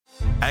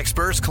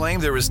Experts claim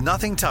there is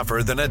nothing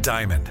tougher than a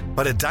diamond.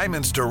 But at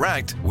Diamonds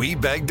Direct, we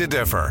beg to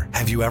differ.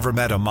 Have you ever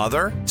met a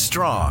mother?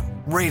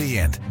 Strong,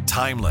 radiant,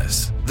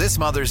 timeless. This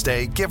Mother's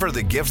Day, give her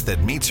the gift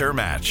that meets her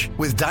match.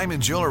 With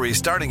diamond jewelry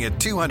starting at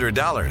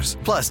 $200.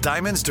 Plus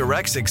Diamonds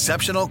Direct's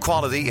exceptional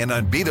quality and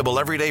unbeatable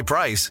everyday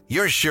price,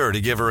 you're sure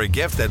to give her a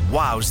gift that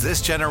wows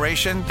this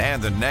generation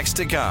and the next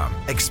to come.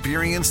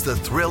 Experience the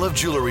thrill of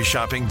jewelry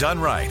shopping done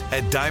right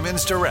at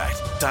Diamonds Direct.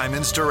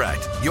 Diamonds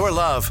Direct. Your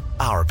love,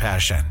 our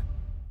passion.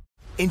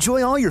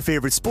 Enjoy all your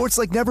favorite sports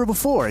like never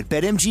before at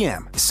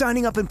BetMGM.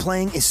 Signing up and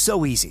playing is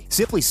so easy.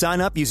 Simply sign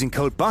up using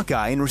code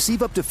Buckeye and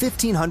receive up to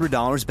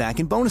 $1,500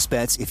 back in bonus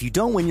bets if you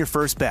don't win your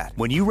first bet.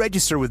 When you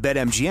register with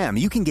BetMGM,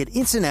 you can get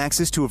instant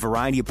access to a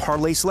variety of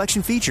parlay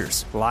selection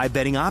features, live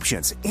betting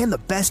options, and the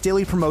best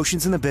daily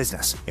promotions in the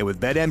business. And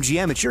with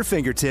BetMGM at your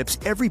fingertips,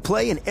 every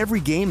play and every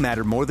game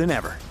matter more than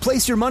ever.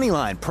 Place your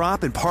moneyline,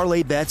 prop, and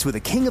parlay bets with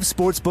the king of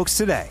sportsbooks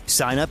today.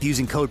 Sign up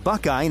using code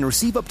Buckeye and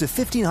receive up to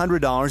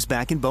 $1,500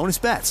 back in bonus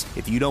bets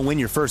if you don't win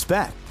your first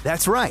bet.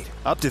 That's right,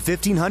 up to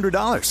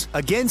 $1,500.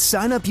 Again,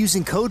 sign up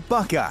using code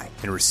Buckeye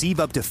and receive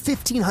up to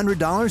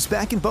 $1,500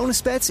 back in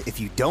bonus bets if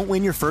you don't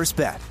win your first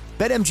bet.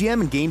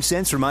 BetMGM and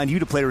GameSense remind you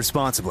to play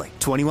responsibly.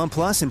 21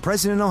 plus and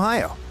present in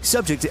Ohio.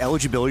 Subject to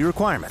eligibility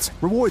requirements.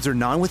 Rewards are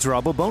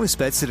non-withdrawable bonus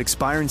bets that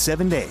expire in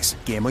 7 days.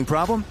 Gambling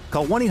problem?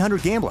 Call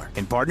 1-800-GAMBLER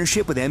in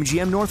partnership with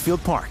MGM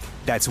Northfield Park.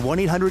 That's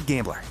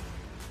 1-800-GAMBLER.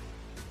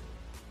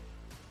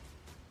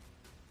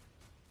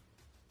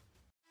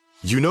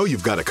 You know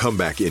you've got a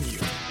comeback in you.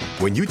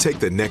 When you take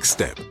the next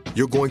step,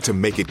 you're going to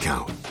make it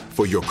count.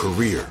 For your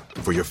career,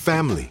 for your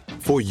family,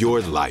 for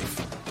your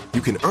life. You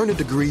can earn a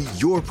degree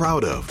you're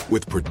proud of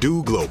with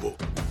Purdue Global.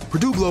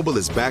 Purdue Global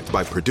is backed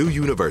by Purdue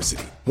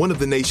University, one of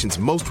the nation's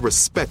most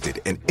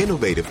respected and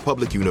innovative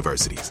public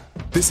universities.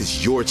 This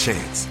is your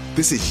chance.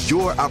 This is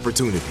your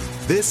opportunity.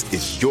 This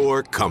is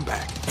your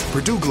comeback.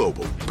 Purdue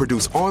Global,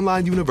 Purdue's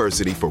online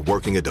university for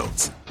working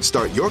adults.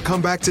 Start your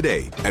comeback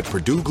today at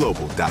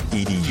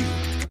purdueglobal.edu.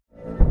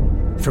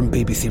 From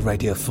BBC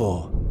Radio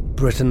 4,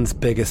 Britain's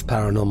biggest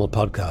paranormal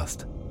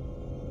podcast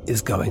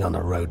is going on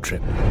a road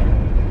trip.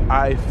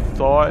 I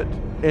thought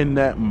in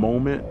that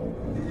moment,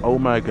 oh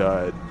my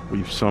God,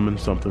 we've summoned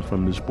something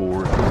from this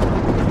board.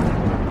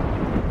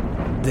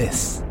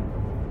 This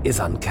is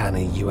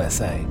Uncanny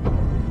USA.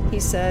 He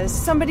says,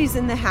 somebody's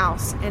in the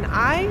house, and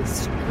I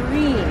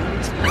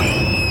screamed.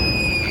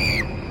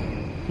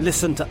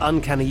 Listen to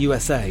Uncanny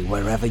USA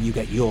wherever you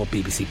get your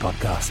BBC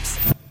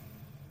podcasts,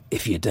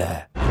 if you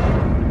dare.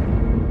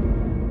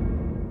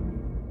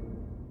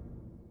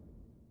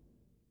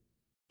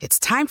 It's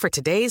time for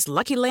today's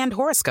Lucky Land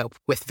horoscope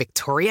with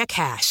Victoria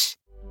Cash.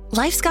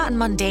 Life's gotten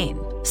mundane,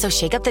 so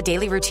shake up the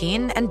daily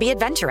routine and be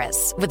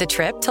adventurous with a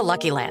trip to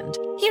Lucky Land.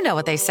 You know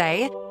what they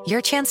say,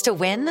 your chance to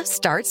win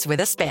starts with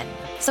a spin.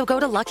 So go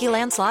to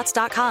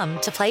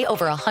LuckyLandSlots.com to play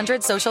over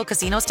 100 social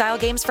casino-style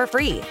games for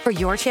free for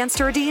your chance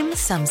to redeem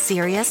some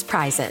serious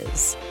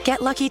prizes.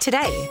 Get lucky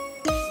today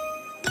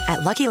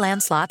at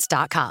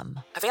LuckyLandSlots.com.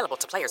 Available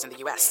to players in the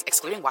U.S.,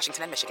 excluding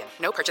Washington and Michigan.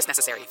 No purchase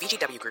necessary.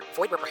 VGW Group.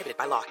 Void where prohibited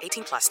by law.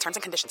 18 plus. Terms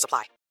and conditions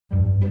apply.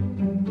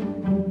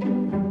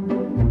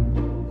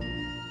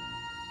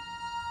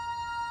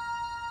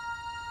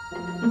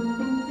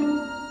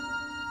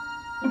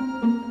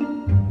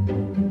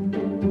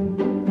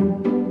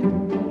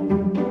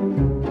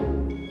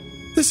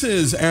 This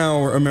is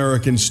Our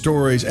American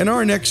Stories, and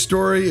our next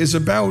story is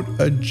about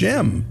a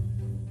gem.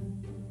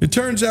 It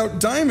turns out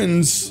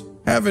diamonds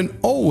haven't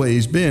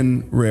always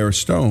been rare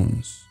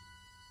stones.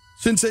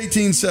 Since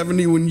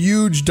 1870, when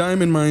huge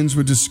diamond mines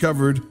were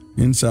discovered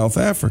in South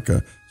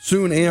Africa,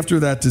 soon after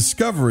that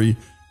discovery,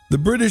 the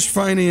British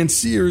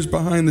financiers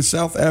behind the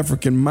South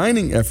African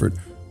mining effort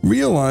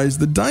realized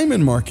the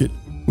diamond market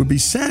would be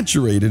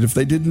saturated if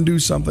they didn't do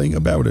something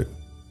about it.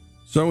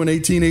 So in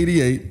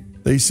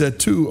 1888, they set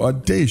two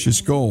audacious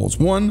goals.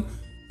 One,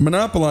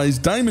 monopolize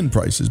diamond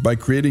prices by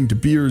creating De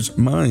Beers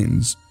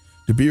mines.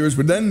 De Beers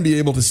would then be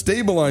able to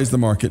stabilize the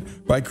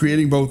market by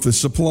creating both the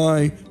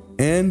supply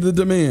and the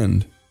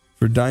demand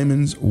for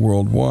diamonds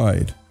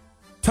worldwide.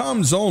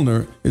 Tom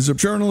Zoellner is a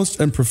journalist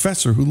and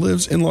professor who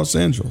lives in Los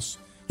Angeles.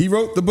 He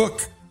wrote the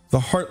book,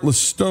 The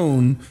Heartless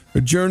Stone,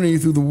 A Journey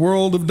Through the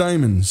World of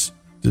Diamonds,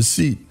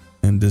 Deceit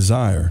and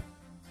Desire.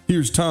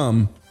 Here's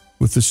Tom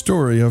with the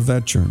story of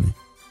that journey.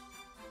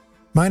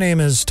 My name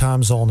is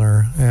Tom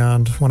Zoellner,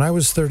 and when I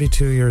was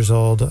 32 years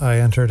old, I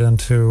entered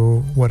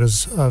into what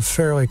is a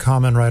fairly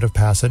common rite of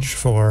passage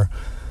for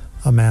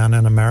a man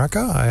in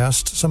America. I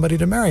asked somebody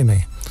to marry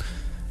me,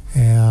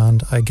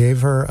 and I gave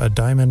her a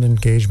diamond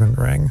engagement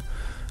ring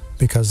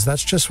because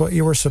that's just what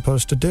you were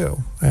supposed to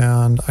do.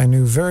 And I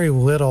knew very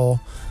little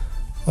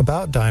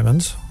about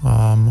diamonds.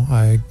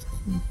 I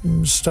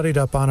studied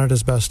up on it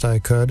as best I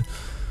could,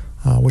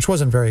 which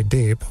wasn't very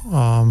deep.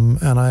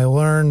 And I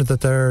learned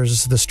that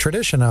there's this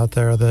tradition out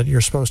there that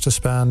you're supposed to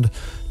spend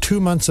 2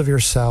 months of your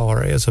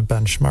salary as a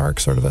benchmark,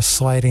 sort of a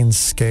sliding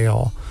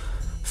scale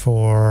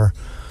for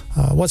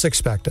what's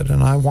expected.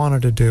 And I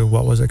wanted to do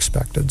what was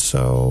expected.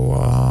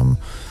 So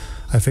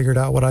I figured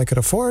out what I could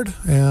afford,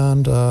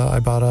 and I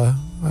bought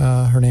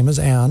her name is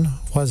Anne,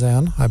 was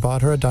Anne. I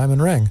bought her a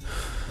diamond ring.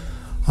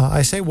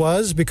 I say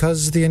was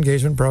because the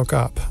engagement broke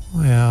up,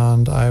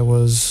 and I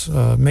was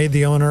made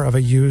the owner of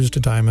a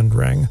used diamond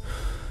ring.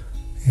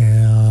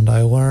 And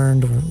I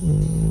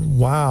learned,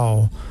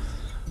 wow,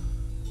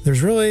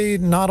 there's really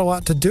not a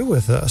lot to do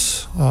with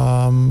this.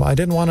 I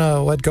didn't want to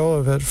let go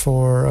of it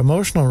for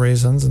emotional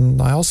reasons, and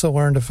I also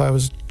learned if I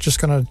was just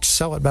going to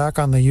sell it back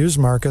on the used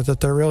market that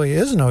there really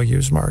is no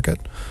used market.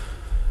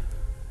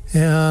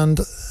 And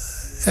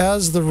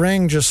as the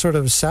ring just sort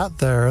of sat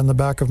there in the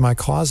back of my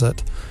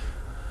closet,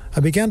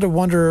 I began to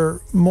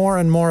wonder more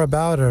and more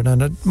about it,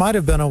 and it might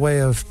have been a way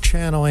of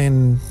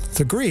channeling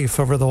the grief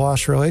over the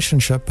lost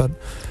relationship, but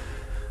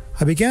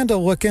I began to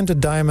look into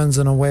diamonds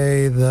in a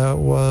way that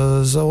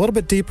was a little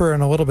bit deeper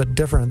and a little bit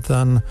different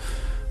than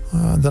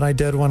I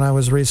did when I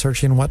was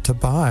researching what to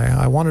buy.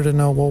 I wanted to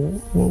know, well,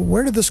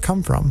 where did this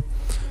come from?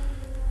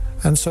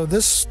 And so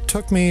this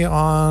took me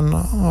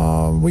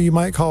on what you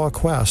might call a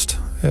quest.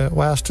 It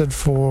lasted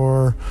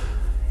for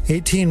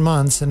 18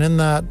 months, and in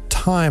that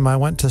time I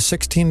went to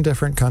 16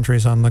 different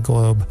countries on the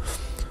globe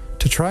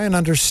to try and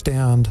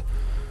understand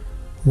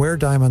where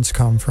diamonds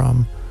come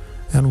from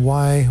and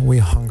why we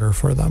hunger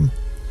for them.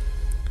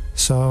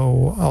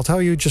 So I'll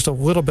tell you just a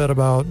little bit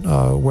about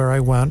where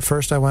I went.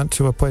 First, I went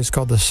to a place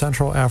called the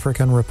Central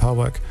African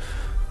Republic,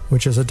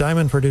 which is a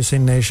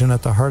diamond-producing nation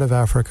at the heart of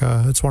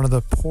Africa. It's one of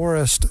the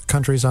poorest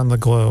countries on the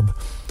globe.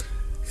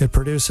 It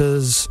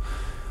produces,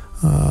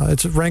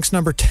 it ranks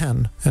number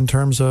 10 in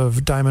terms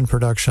of diamond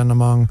production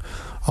among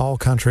all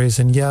countries,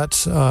 and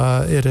yet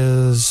it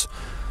is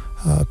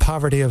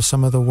poverty of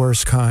some of the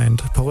worst kind,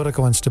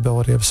 political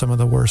instability of some of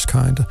the worst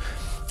kind.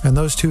 And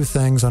those two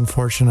things,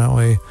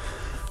 unfortunately,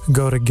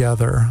 go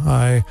together.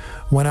 I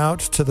went out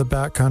to the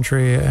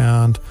backcountry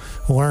and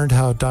learned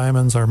how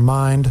diamonds are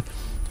mined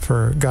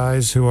for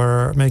guys who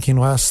are making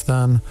less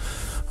than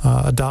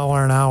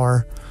 $1 an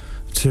hour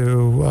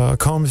to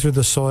comb through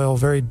the soil,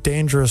 very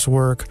dangerous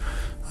work,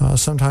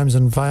 sometimes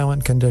in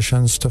violent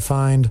conditions, to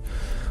find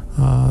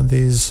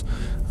these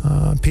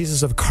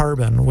pieces of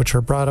carbon which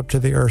are brought up to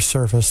the Earth's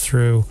surface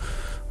through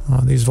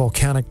these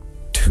volcanic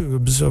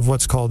tubes of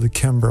what's called the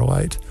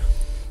kimberlite.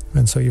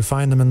 And so you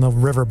find them in the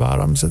river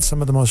bottoms. It's some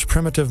of the most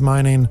primitive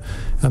mining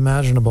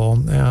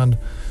imaginable. And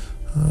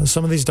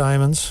some of these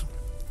diamonds,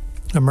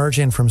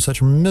 emerging from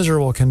such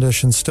miserable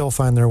conditions, still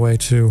find their way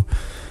to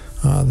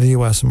the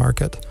U.S.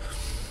 market.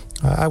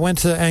 I went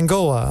to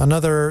Angola,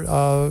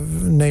 another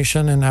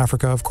nation in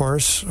Africa, of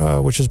course,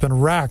 which has been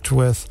racked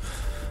with,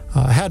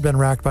 had been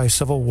racked by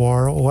civil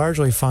war,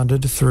 largely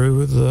funded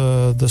through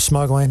the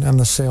smuggling and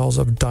the sales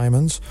of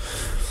diamonds.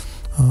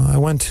 I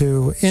went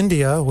to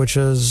India, which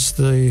is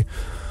the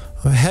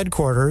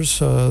headquarters,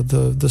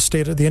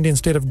 the Indian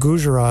state of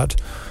Gujarat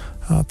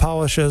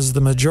polishes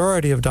the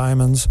majority of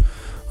diamonds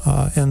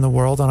in the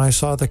world, and I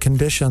saw the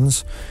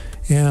conditions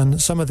in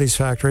some of these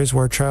factories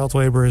where child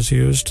labor is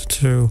used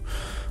to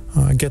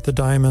get the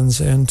diamonds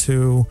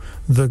into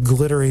the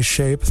glittery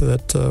shape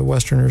that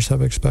Westerners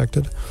have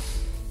expected.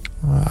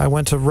 I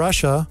went to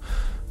Russia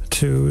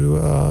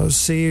to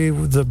see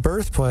the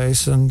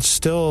birthplace and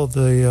still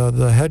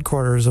the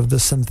headquarters of the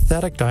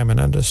synthetic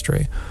diamond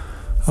industry,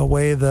 a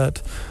way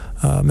that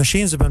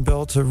machines have been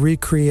built to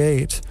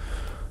recreate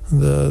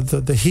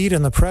the heat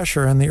and the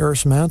pressure and the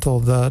Earth's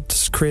mantle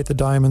that create the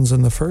diamonds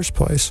in the first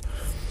place.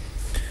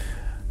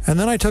 And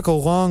then I took a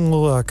long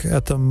look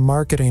at the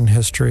marketing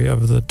history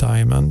of the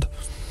diamond,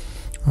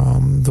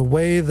 the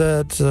way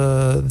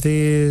that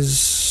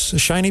these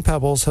shiny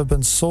pebbles have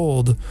been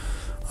sold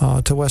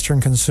to Western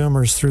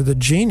consumers through the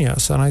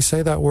genius, and I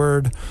say that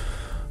word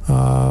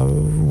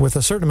with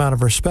a certain amount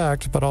of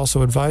respect, but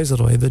also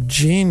advisedly, the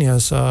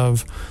genius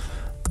of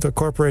the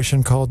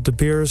corporation called De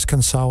Beers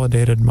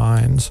Consolidated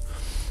Mines,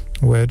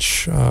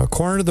 which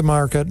cornered the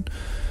market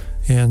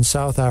in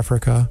South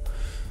Africa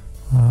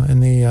in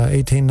the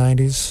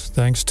 1890s,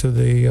 thanks to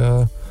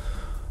the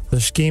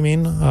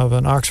scheming of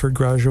an Oxford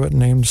graduate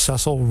named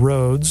Cecil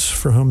Rhodes,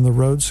 for whom the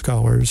Rhodes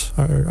Scholars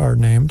are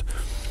named.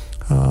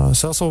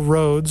 Cecil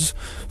Rhodes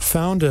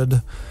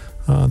founded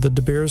the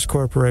De Beers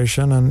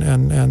Corporation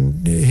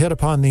and hit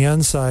upon the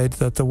insight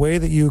that the way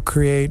that you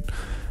create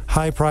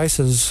high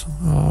prices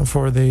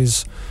for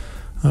these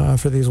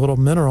little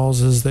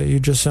minerals is that you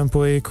just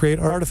simply create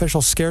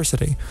artificial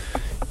scarcity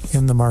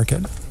in the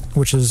market,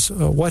 which is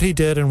what he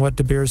did and what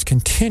De Beers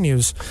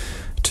continues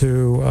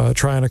to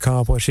try and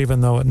accomplish,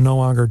 even though it no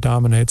longer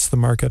dominates the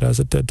market as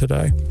it did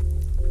today.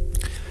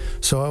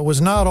 So it was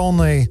not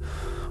only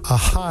a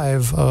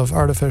hive of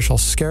artificial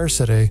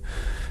scarcity,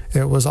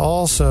 it was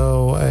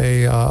also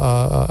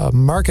a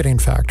marketing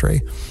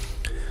factory.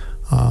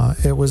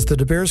 It was the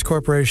De Beers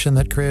Corporation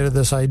that created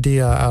this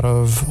idea out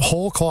of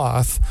whole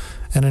cloth,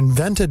 an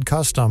invented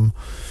custom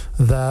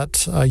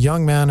that a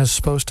young man is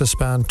supposed to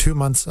spend 2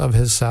 months of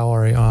his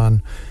salary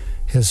on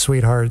his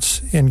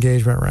sweetheart's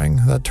engagement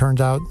ring. That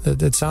turned out,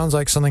 it sounds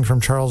like something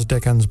from Charles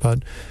Dickens,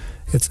 but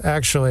it's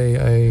actually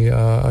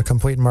a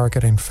complete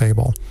marketing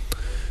fable.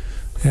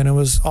 And it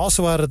was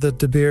also out of the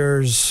De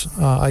Beers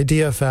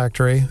idea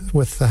factory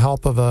with the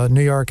help of a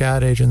New York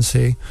ad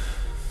agency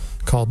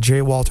called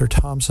J. Walter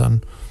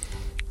Thompson.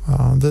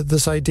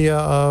 This idea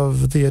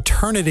of the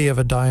eternity of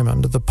a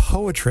diamond, the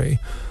poetry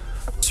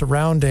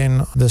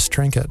surrounding this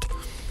trinket.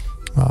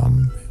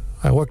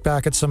 I looked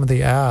back at some of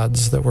the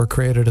ads that were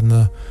created in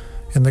the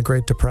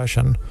Great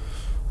Depression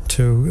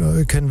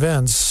to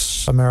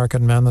convince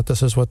American men that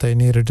this is what they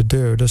needed to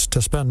do, just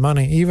to spend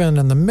money even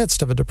in the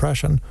midst of a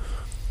depression.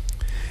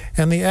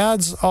 And the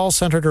ads all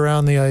centered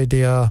around the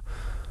idea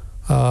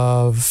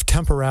of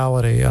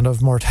temporality and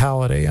of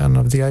mortality and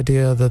of the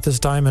idea that this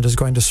diamond is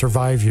going to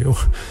survive you.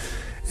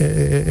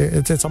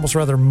 It's almost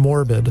rather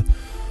morbid.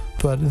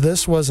 But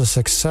this was a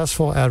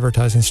successful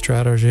advertising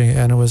strategy,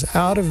 and it was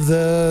out of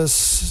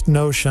this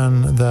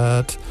notion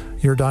that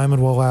your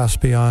diamond will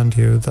last beyond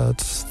you that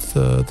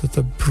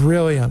the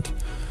brilliant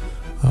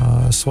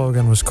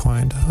slogan was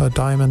coined: a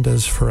diamond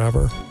is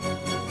forever.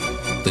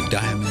 The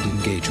diamond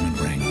engagement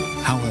ring.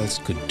 How else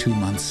could 2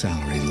 months'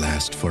 salary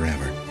last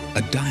forever?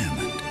 A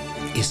diamond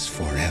is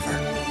forever.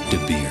 De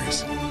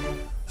Beers.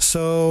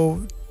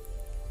 So,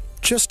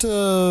 just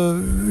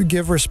to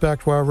give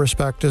respect where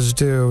respect is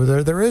due,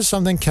 there is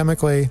something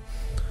chemically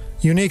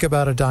unique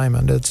about a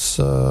diamond. It's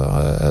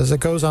as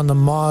it goes on the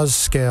Mohs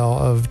scale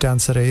of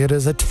density, it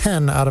is a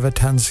 10 out of a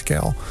 10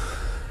 scale.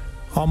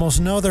 Almost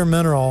no other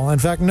mineral, in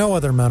fact, no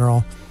other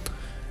mineral,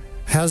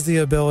 has the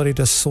ability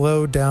to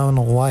slow down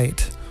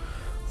light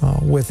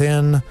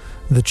within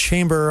the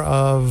chamber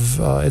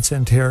of its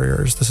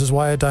interiors. This is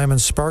why a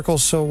diamond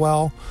sparkles so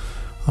well.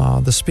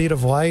 The speed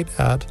of light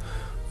at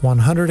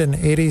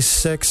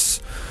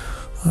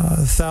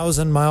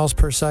 186,000 miles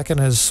per second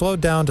is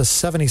slowed down to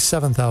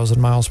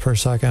 77,000 miles per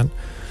second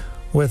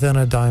within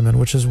a diamond,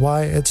 which is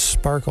why it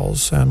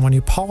sparkles. And when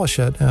you polish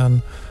it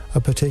in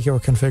a particular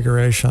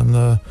configuration,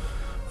 the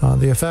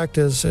effect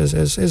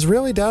is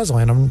really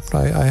dazzling.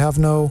 I have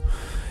no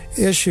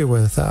issue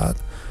with that.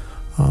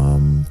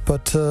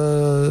 But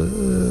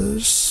to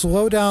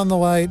slow down the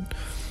light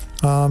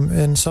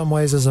in some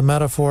ways is a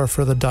metaphor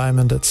for the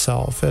diamond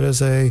itself. It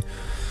is a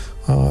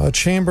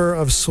chamber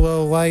of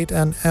slow light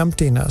and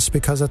emptiness,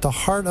 because at the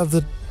heart of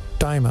the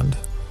diamond,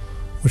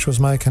 which was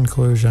my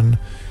conclusion,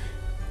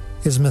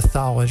 is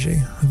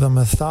mythology. The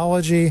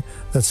mythology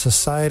that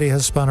society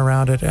has spun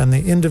around it and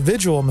the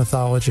individual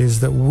mythologies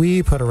that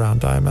we put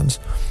around diamonds.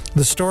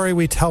 The story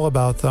we tell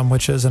about them,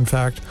 which is, in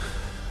fact,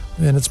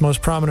 in its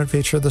most prominent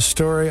feature, the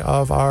story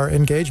of our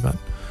engagement,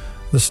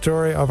 the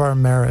story of our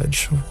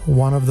marriage,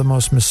 one of the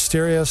most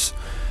mysterious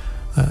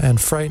and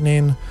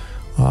frightening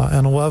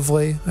and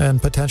lovely and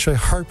potentially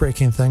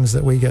heartbreaking things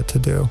that we get to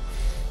do.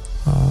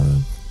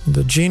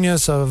 The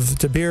genius of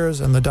De Beers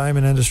and the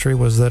diamond industry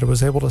was that it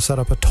was able to set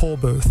up a toll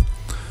booth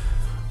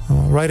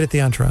right at the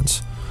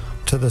entrance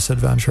to this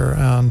adventure.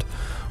 And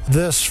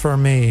this, for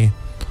me,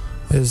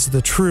 is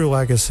the true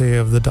legacy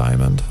of the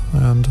diamond,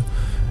 and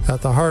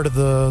at the heart of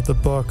the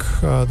book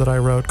that I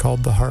wrote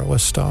called The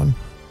Heartless Stone.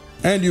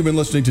 And you've been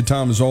listening to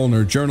Tom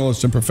Zoellner,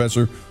 journalist and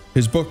professor.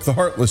 His book, The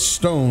Heartless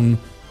Stone,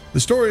 the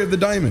story of the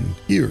diamond,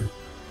 here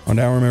on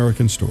Our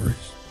American Stories.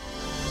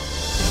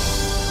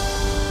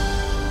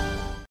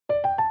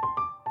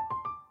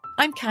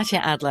 I'm Katya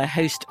Adler,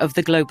 host of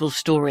The Global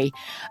Story.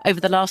 Over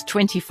the last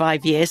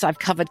 25 years, I've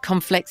covered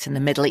conflicts in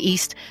the Middle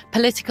East,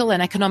 political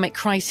and economic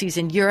crises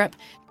in Europe,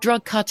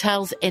 drug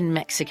cartels in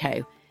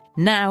Mexico.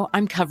 Now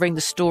I'm covering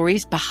the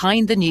stories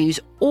behind the news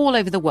all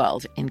over the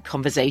world in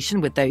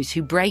conversation with those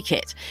who break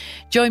it.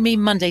 Join me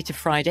Monday to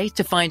Friday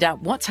to find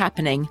out what's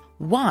happening,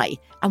 why,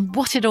 and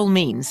what it all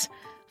means.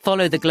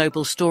 Follow The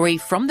Global Story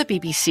from the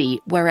BBC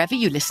wherever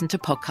you listen to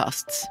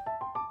podcasts.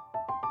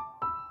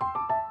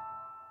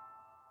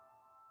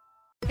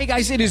 Hey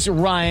guys, it is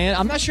Ryan.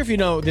 I'm not sure if you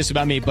know this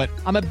about me, but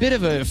I'm a bit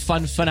of a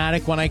fun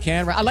fanatic when I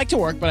can. I like to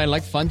work, but I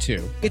like fun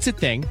too. It's a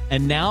thing.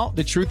 And now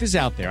the truth is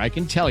out there. I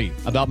can tell you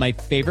about my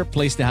favorite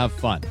place to have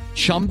fun.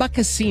 Chumba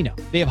Casino.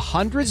 They have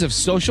hundreds of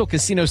social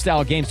casino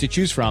style games to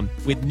choose from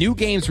with new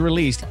games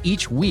released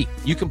each week.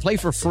 You can play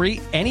for free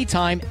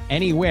anytime,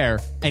 anywhere.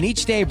 And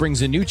each day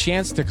brings a new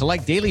chance to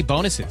collect daily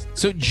bonuses.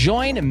 So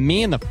join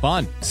me in the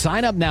fun.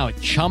 Sign up now at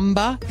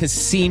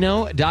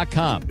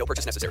ChumbaCasino.com. No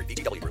purchase necessary.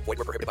 VGW Group. Void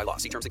where prohibited by law.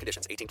 See terms and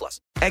conditions. 18+.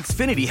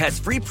 Xfinity has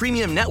free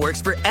premium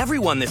networks for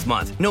everyone this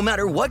month, no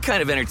matter what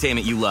kind of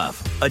entertainment you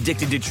love.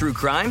 Addicted to true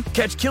crime?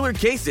 Catch killer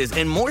cases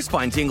and more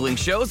spine-tingling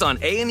shows on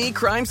A&E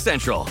Crime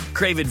Central.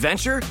 Crave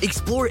adventure?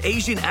 Explore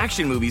Asian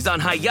action movies on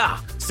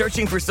Hi-YAH.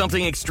 Searching for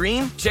something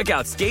extreme? Check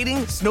out skating,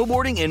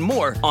 snowboarding, and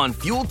more on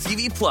Fuel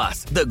TV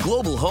Plus, the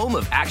global home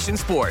of action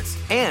sports.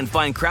 And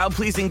find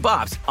crowd-pleasing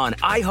bops on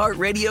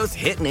iHeartRadio's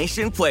Hit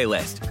Nation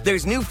playlist.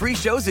 There's new free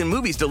shows and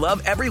movies to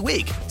love every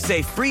week.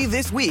 Say free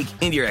this week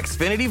in your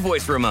Xfinity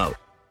voice remote.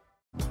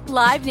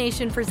 Live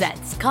Nation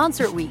presents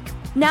Concert Week.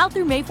 Now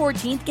through May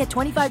 14th, get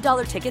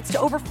 $25 tickets to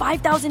over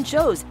 5,000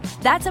 shows.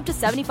 That's up to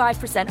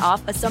 75%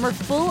 off a summer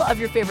full of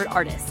your favorite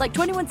artists like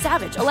 21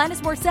 Savage,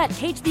 Alanis Morissette,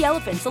 Cage the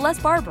Elephant,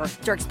 Celeste Barber,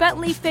 Dierks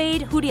Bentley,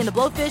 Fade, Hootie and the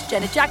Blowfish,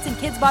 Janet Jackson,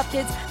 Kidz Bop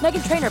Kids,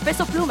 Meghan Trainor,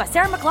 Bissell Pluma,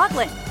 Sarah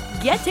McLachlan.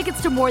 Get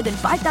tickets to more than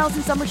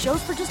 5,000 summer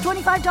shows for just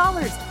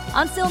 $25.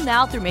 Until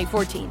now through May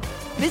 14th.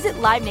 Visit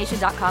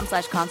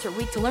LiveNation.com/Concert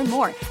Week to learn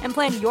more and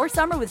plan your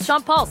summer with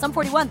Sean Paul, Sum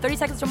 41, 30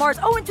 Seconds to Mars,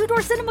 and Two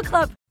Door Cinema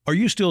Club. Are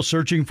you still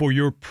searching for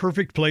your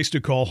perfect place to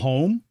call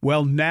home?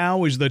 Well,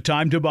 now is the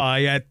time to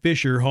buy at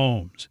Fisher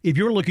Homes. If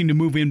you're looking to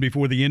move in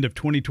before the end of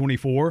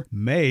 2024,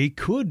 May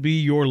could be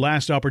your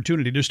last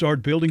opportunity to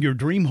start building your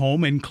dream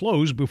home and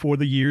close before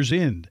the year's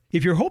end.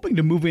 If you're hoping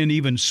to move in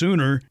even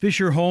sooner,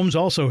 Fisher Homes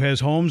also has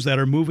homes that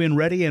are move-in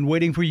ready and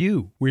waiting for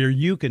you, where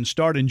you can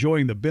start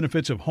enjoying the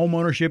benefits of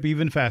homeownership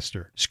even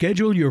faster.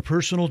 Schedule your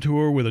personal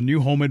tour with a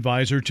new home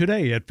advisor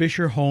today at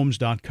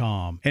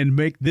FisherHomes.com and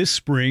make this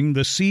spring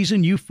the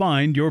season you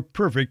find your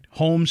perfect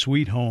home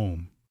sweet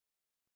home.